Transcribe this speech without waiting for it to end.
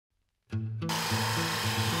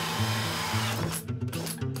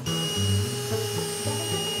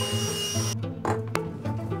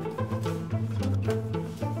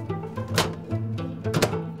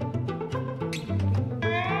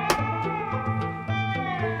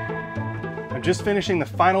I'm just finishing the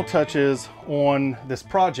final touches on this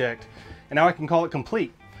project, and now I can call it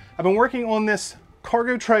complete. I've been working on this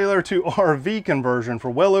cargo trailer to RV conversion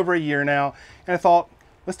for well over a year now, and I thought,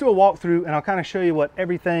 let's do a walkthrough and I'll kind of show you what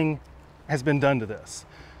everything has been done to this.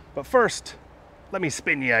 But first, let me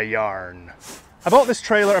spin you a yarn. I bought this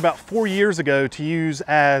trailer about 4 years ago to use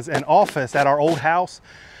as an office at our old house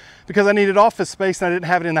because I needed office space and I didn't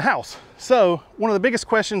have it in the house. So one of the biggest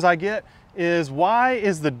questions I get is, why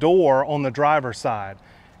is the door on the driver's side?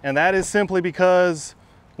 And that is simply because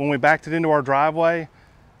when we backed it into our driveway,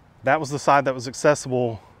 that was the side that was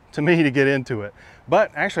accessible to me to get into it.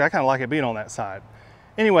 But actually I kind of like it being on that side.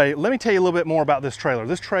 Anyway, let me tell you a little bit more about this trailer.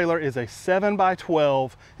 This trailer is a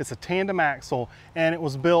 7x12, it's a tandem axle, and it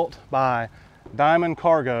was built by Diamond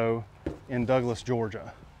Cargo in Douglas,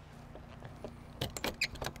 Georgia.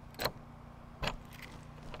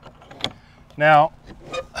 Now,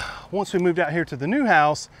 once we moved out here to the new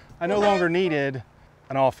house, I no longer needed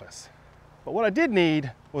an office. But what I did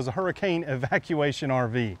need was a hurricane evacuation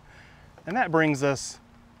RV. And that brings us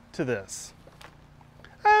to this.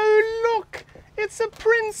 Oh, look, it's a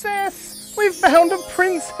princess. We found a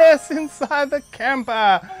princess inside the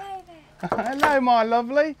camper. Hello there. Hello, my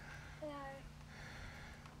lovely. Hello.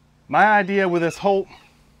 My idea with this whole,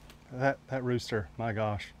 that rooster, my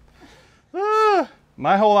gosh.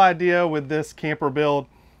 My whole idea with this camper build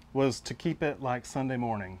was to keep it like Sunday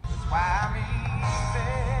morning.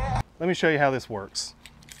 Let me show you how this works.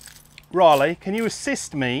 Raleigh, can you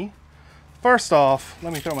assist me? First off,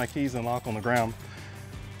 let me throw my keys and lock on the ground.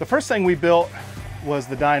 The first thing we built was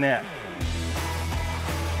the dinette.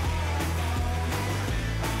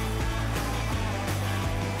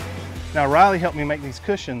 Now Riley helped me make these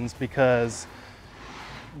cushions because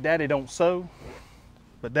Daddy don't sew,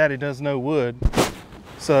 but Daddy does know wood.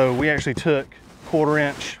 So we actually took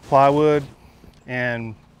 1/4-inch plywood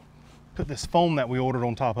and put this foam that we ordered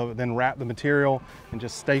on top of it, then wrapped the material and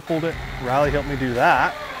just stapled it. Riley helped me do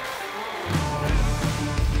that.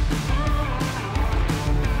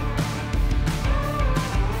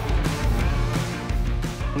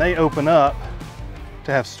 And they open up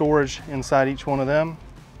to have storage inside each one of them.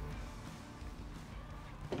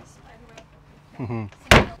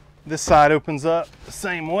 This side opens up the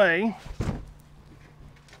same way.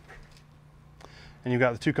 And you've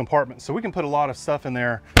got the 2 compartments. So we can put a lot of stuff in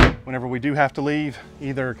there whenever we do have to leave,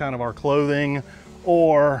 either kind of our clothing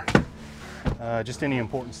or just any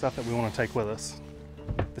important stuff that we want to take with us.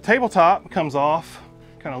 The tabletop comes off,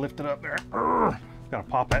 kind of lift it up there. Gotta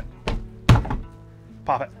pop it.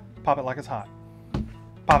 Pop it. Pop it like it's hot.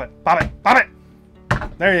 Pop it. Pop it. Pop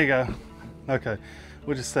it. There you go. Okay,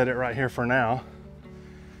 we'll just set it right here for now.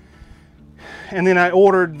 And then I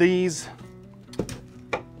ordered these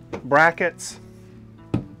brackets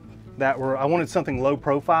that were, I wanted something low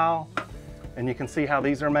profile, and you can see how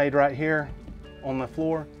these are made right here on the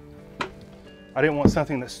floor. I didn't want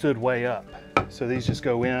something that stood way up. So these just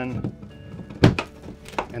go in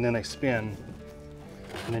and then they spin,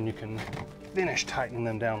 and then you can finish tightening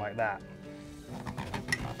them down like that.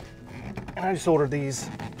 And I just ordered these,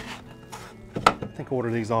 I think I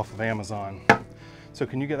ordered these off of Amazon. So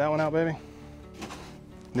can you get that one out, baby?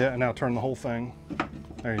 Yeah, and now turn the whole thing.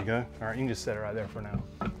 There you go. All right, you can just set it right there for now.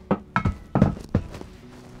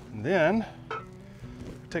 And then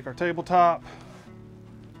take our tabletop,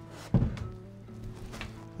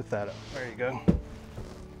 put that up. There you go.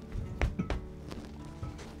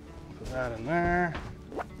 Put that in there.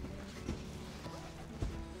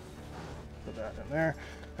 Put that in there.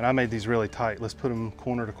 And I made these really tight. Let's put them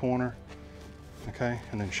corner to corner. Okay,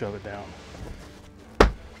 and then shove it down.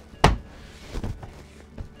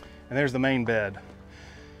 And there's the main bed.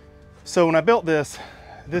 So when I built this,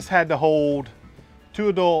 this had to hold 2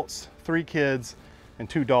 adults, 3 kids, and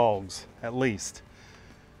 2 dogs at least.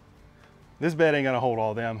 This bed ain't gonna hold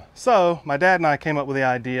all of them. So my dad and I came up with the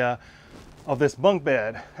idea of this bunk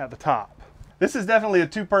bed at the top. This is definitely a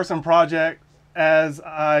 2-person project. As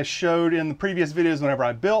I showed in the previous videos, whenever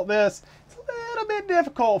I built this, it's a little bit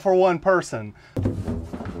difficult for 1 person.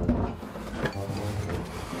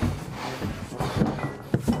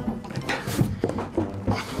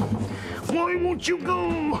 Why won't you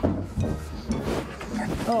go?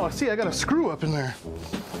 Oh, see, I got a screw up in there.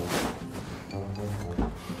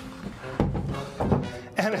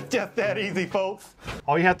 And it's just that easy, folks.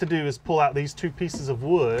 All you have to do is pull out these 2 pieces of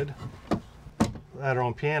wood that are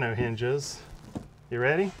on piano hinges. You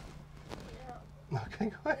ready? Yeah.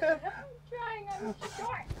 Okay, go ahead. I'm trying, I'm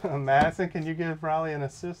short. Madison, can you give Riley an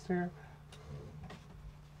assist here?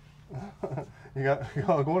 You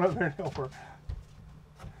got going up there and help her.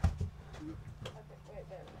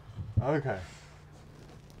 Okay.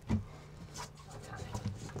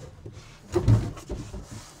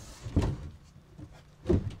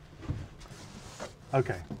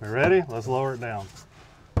 Okay, we ready? Let's lower it down.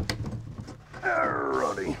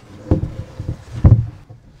 Alrighty.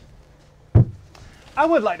 I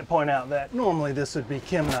would like to point out that normally this would be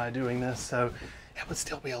Kim and I doing this, so it would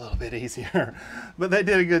still be a little bit easier, but they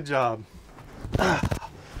did a good job.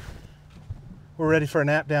 We're ready for a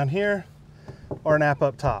nap down here or a nap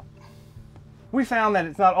up top. We found that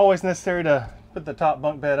it's not always necessary to put the top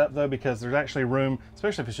bunk bed up though, because there's actually room,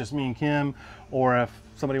 especially if it's just me and Kim, or if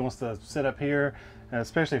somebody wants to sit up here,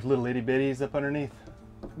 especially if little itty bitties up underneath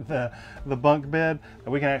the bunk bed,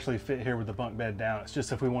 we can actually fit here with the bunk bed down. It's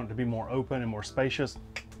just if we want it to be more open and more spacious,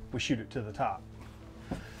 we shoot it to the top.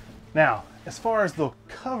 Now, as far as the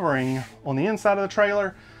covering on the inside of the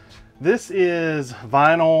trailer, this is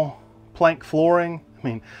vinyl plank flooring. I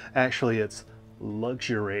mean, actually it's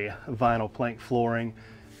luxury vinyl plank flooring.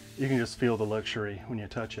 You can just feel the luxury when you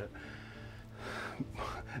touch it.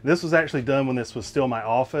 This was actually done when this was still my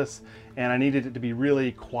office, and I needed it to be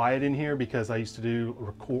really quiet in here because I used to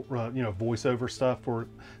do voiceover stuff for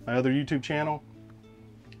my other YouTube channel,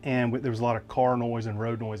 and there was a lot of car noise and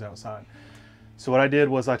road noise outside. So what I did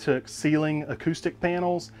was I took ceiling acoustic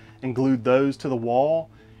panels and glued those to the wall,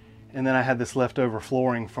 and then I had this leftover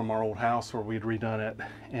flooring from our old house where we'd redone it,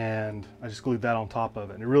 and I just glued that on top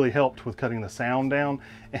of it. And it really helped with cutting the sound down,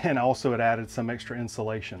 and also it added some extra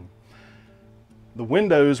insulation. The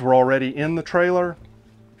windows were already in the trailer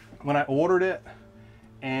when I ordered it,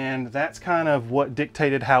 and that's kind of what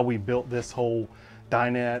dictated how we built this whole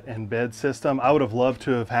dinette and bed system. I would have loved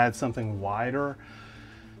to have had something wider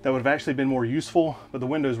that would have actually been more useful, but the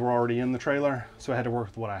windows were already in the trailer, so I had to work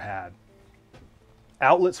with what I had.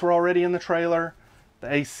 Outlets were already in the trailer.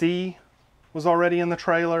 The AC was already in the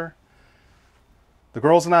trailer. The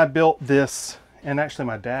girls and I built this, and actually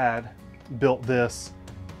my dad built this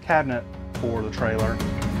cabinet for the trailer.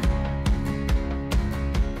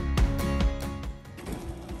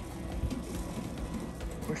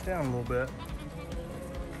 Push down a little bit.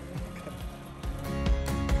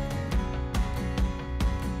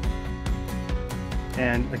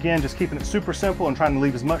 And again, just keeping it super simple and trying to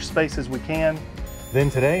leave as much space as we can. Then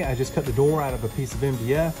today, I just cut the door out of a piece of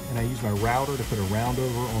MDF, and I used my router to put a round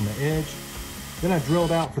over on the edge. Then I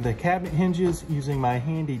drilled out for the cabinet hinges using my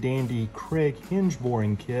handy dandy Craig hinge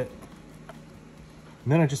boring kit.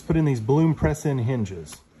 And then I just put in these balloon press-in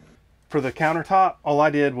hinges. For the countertop, all I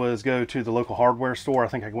did was go to the local hardware store. I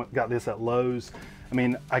think I got this at Lowe's. I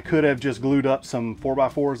mean, I could have just glued up some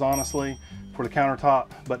 4x4s, honestly, for the countertop,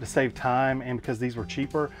 but to save time and because these were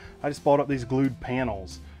cheaper, I just bought up these glued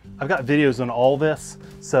panels. I've got videos on all this,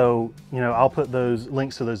 so I'll put those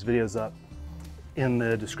links to those videos up in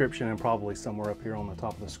the description and probably somewhere up here on the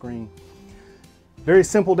top of the screen. Very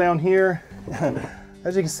simple down here.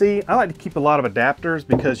 As you can see, I like to keep a lot of adapters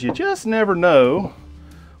because you just never know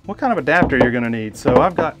what kind of adapter you're going to need. So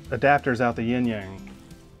I've got adapters out the yin yang.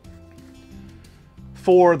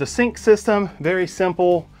 For the sink system, very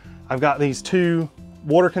simple. I've got these two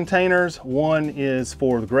water containers. One is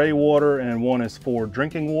for the gray water and one is for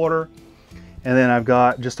drinking water. And then I've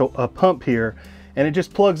got just a pump here, and it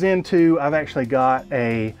just plugs into, I've actually got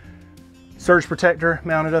a surge protector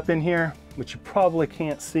mounted up in here, which you probably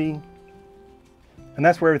can't see. And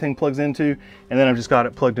that's where everything plugs into. And then I've just got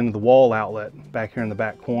it plugged into the wall outlet back here in the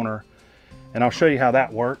back corner. And I'll show you how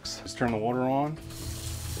that works. Let's turn the water on.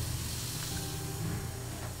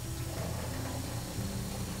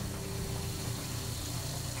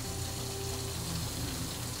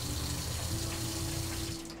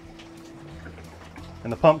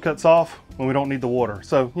 And the pump cuts off when we don't need the water.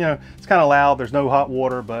 So, it's kind of loud. There's no hot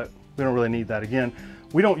water, but we don't really need that. Again,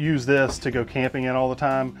 we don't use this to go camping in all the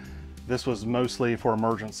time. This was mostly for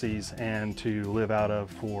emergencies and to live out of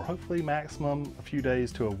for hopefully maximum a few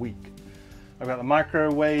days to a week. I've got the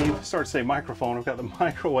microwave, sorry to say microphone, I've got the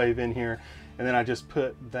microwave in here, and then I just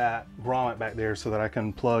put that grommet back there so that I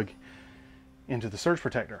can plug into the surge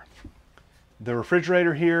protector. The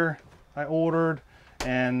refrigerator here I ordered,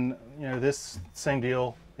 and this same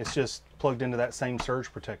deal, it's just plugged into that same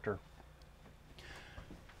surge protector.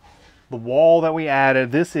 The wall that we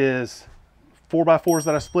added, this is 4x4s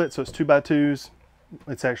that I split, so it's 2x2s.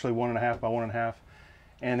 It's actually 1.5 by 1.5,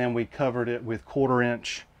 and then we covered it with 1/4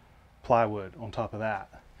 inch plywood on top of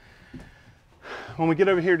that. When we get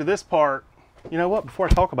over here to this part, you know what, before I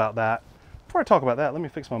talk about that, let me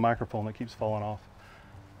fix my microphone that keeps falling off.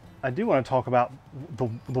 I do want to talk about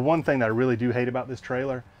the one thing that I really do hate about this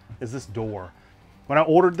trailer is this door. When I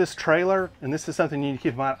ordered this trailer, and this is something you need to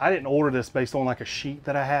keep in mind, I didn't order this based on like a sheet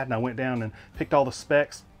that I had, and I went down and picked all the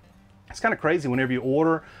specs. It's kind of crazy whenever you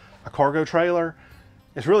order a cargo trailer.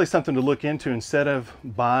 It's really something to look into instead of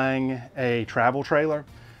buying a travel trailer.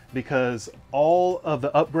 because all of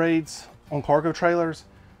the upgrades on cargo trailers,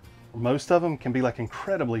 most of them can be like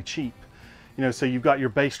incredibly cheap. You know, so you've got your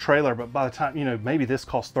base trailer, but by the time, you know, maybe this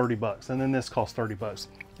costs 30 bucks and then this costs 30 bucks.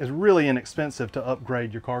 It's really inexpensive to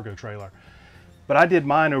upgrade your cargo trailer. But I did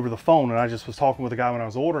mine over the phone, and I just was talking with the guy when I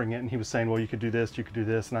was ordering it, and he was saying, well, you could do this, you could do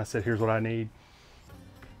this. And I said, here's what I need.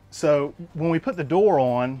 So when we put the door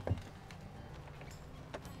on,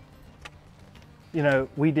 you know,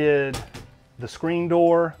 we did the screen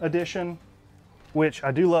door edition, which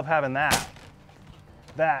I do love having that.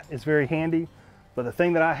 That is very handy. But the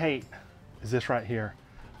thing that I hate is this right here,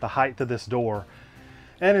 the height of this door.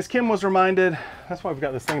 And as Kim was reminded, that's why we've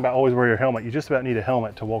got this thing about always wear your helmet. You just about need a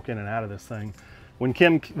helmet to walk in and out of this thing. When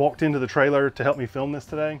Kim walked into the trailer to help me film this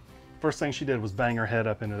today, first thing she did was bang her head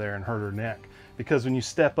up into there and hurt her neck. Because when you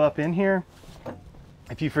step up in here,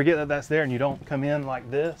 if you forget that that's there and you don't come in like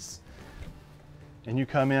this, and you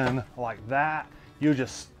come in like that, you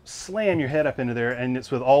just slam your head up into there, and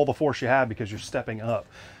it's with all the force you have because you're stepping up.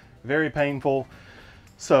 Very painful.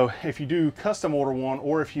 So if you do custom order one,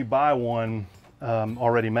 or if you buy one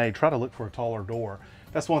already made, try to look for a taller door.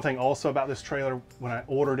 That's one thing also about this trailer. When I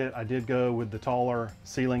ordered it, I did go with the taller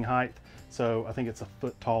ceiling height. So I think it's a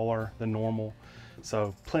foot taller than normal.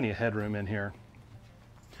 So plenty of headroom in here.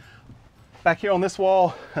 Back here on this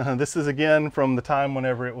wall, this is again from the time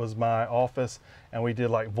whenever it was my office, and we did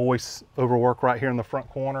like voice over work right here in the front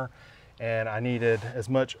corner. And I needed as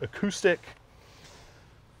much acoustic,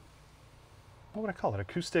 what would I call it?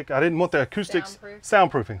 Acoustic? I didn't want the acoustics,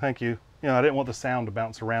 soundproofing, thank you. You know, I didn't want the sound to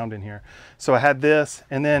bounce around in here. So I had this,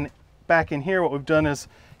 and then back in here, what we've done is,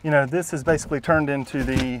 you know, this is basically turned into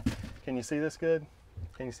the, can you see this good?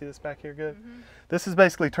 Can you see this back here good? Mm-hmm. This is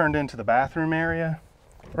basically turned into the bathroom area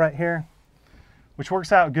right here, which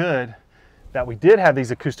works out good that we did have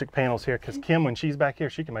these acoustic panels here, because Kim, when she's back here,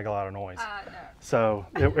 she can make a lot of noise. No. So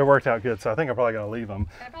it worked out good. So I think I'm probably gonna leave them.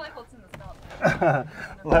 I probably hold some of the smell.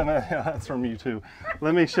 That's from you too.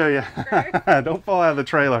 Let me show you. Don't fall out of the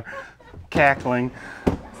trailer, cackling.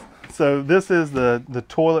 So this is the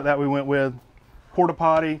toilet that we went with, porta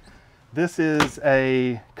potty. This is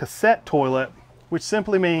a cassette toilet, which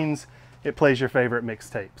simply means it plays your favorite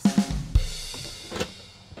mixtapes.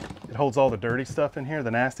 It holds all the dirty stuff in here,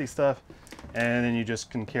 the nasty stuff, and then you just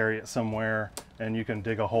can carry it somewhere, and you can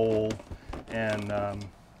dig a hole and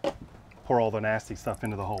pour all the nasty stuff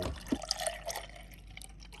into the hole.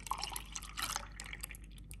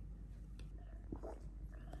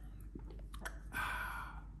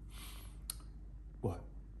 What?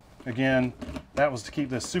 Again, that was to keep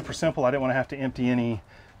this super simple. I didn't want to have to empty any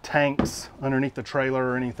tanks underneath the trailer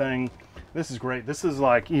or anything. This is great. This is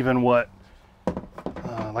like even what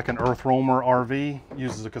like an Earth Roamer RV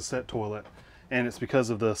uses a cassette toilet, and it's because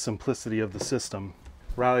of the simplicity of the system.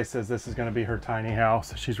 Riley says this is going to be her tiny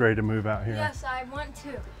house. She's ready to move out here. Yes, I want to.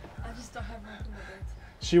 I just don't have room for the birds.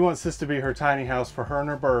 She wants this to be her tiny house for her and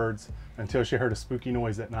her birds until she heard a spooky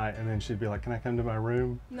noise at night, and then she'd be like, can I come to my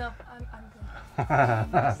room? No, I'm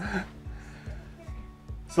good.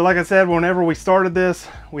 So like I said, whenever we started this,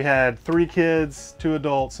 we had 3 kids, 2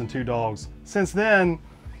 adults, and 2 dogs. Since then,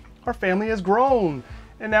 our family has grown.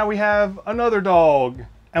 And now we have another dog,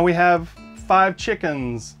 and we have 5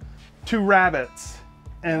 chickens, 2 rabbits,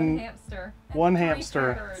 and one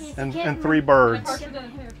hamster, and 3 birds.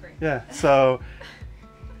 Yeah, so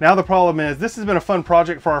now the problem is, this has been a fun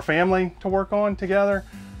project for our family to work on together.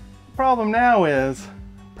 The problem now is,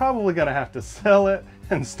 probably gonna have to sell it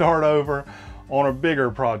and start over on a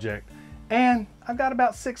bigger project. And I've got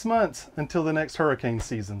about 6 months until the next hurricane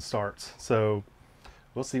season starts. So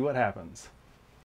we'll see what happens.